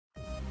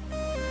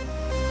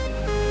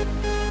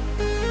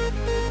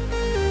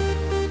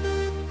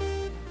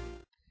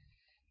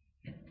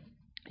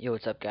Yo,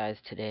 what's up, guys?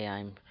 Today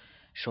I'm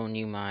showing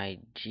you my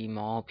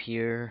gmaul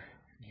here.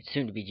 It's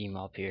soon to be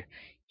gmaul here.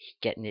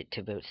 Getting it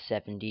to about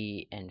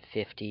 70 and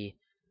 50,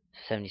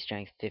 70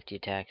 strength, 50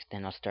 attacks.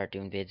 Then I'll start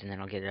doing vids, and then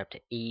I'll get it up to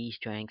 80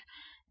 strength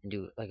and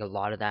do like a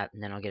lot of that.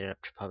 And then I'll get it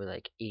up to probably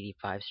like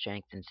 85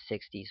 strength and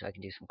 60, so I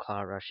can do some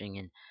claw rushing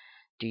and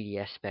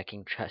DDS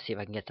specking. Try to see if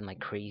I can get some like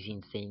crazy,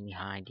 insanely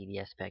high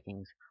DDS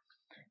speckings.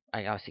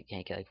 I obviously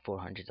can't get like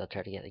 400s. I'll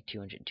try to get like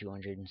 200,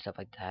 200 and stuff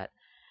like that.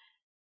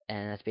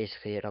 And that's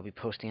basically it. I'll be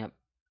posting up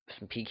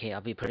some PK.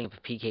 I'll be putting up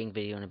a PKing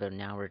video in about an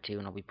hour or two,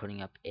 and I'll be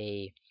putting up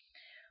a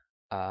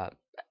uh,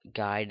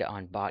 guide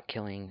on bot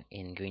killing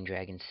in Green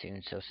Dragon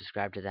soon. So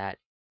subscribe to that,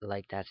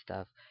 like that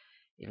stuff.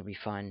 It'll be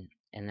fun.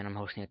 And then I'm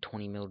hosting a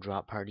 20 mil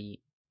drop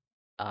party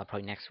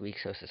probably next week.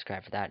 So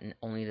subscribe for that, and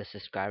only the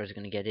subscribers are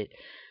gonna get it.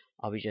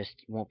 I'll be just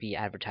won't be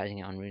advertising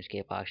it on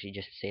RuneScape. I'll actually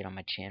just say it on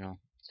my channel.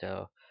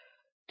 So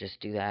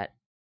just do that.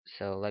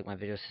 So like my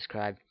video,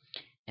 subscribe,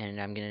 and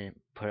I'm gonna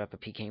put up a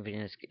PKing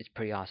video. It's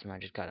pretty awesome. I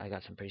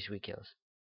got some pretty sweet kills.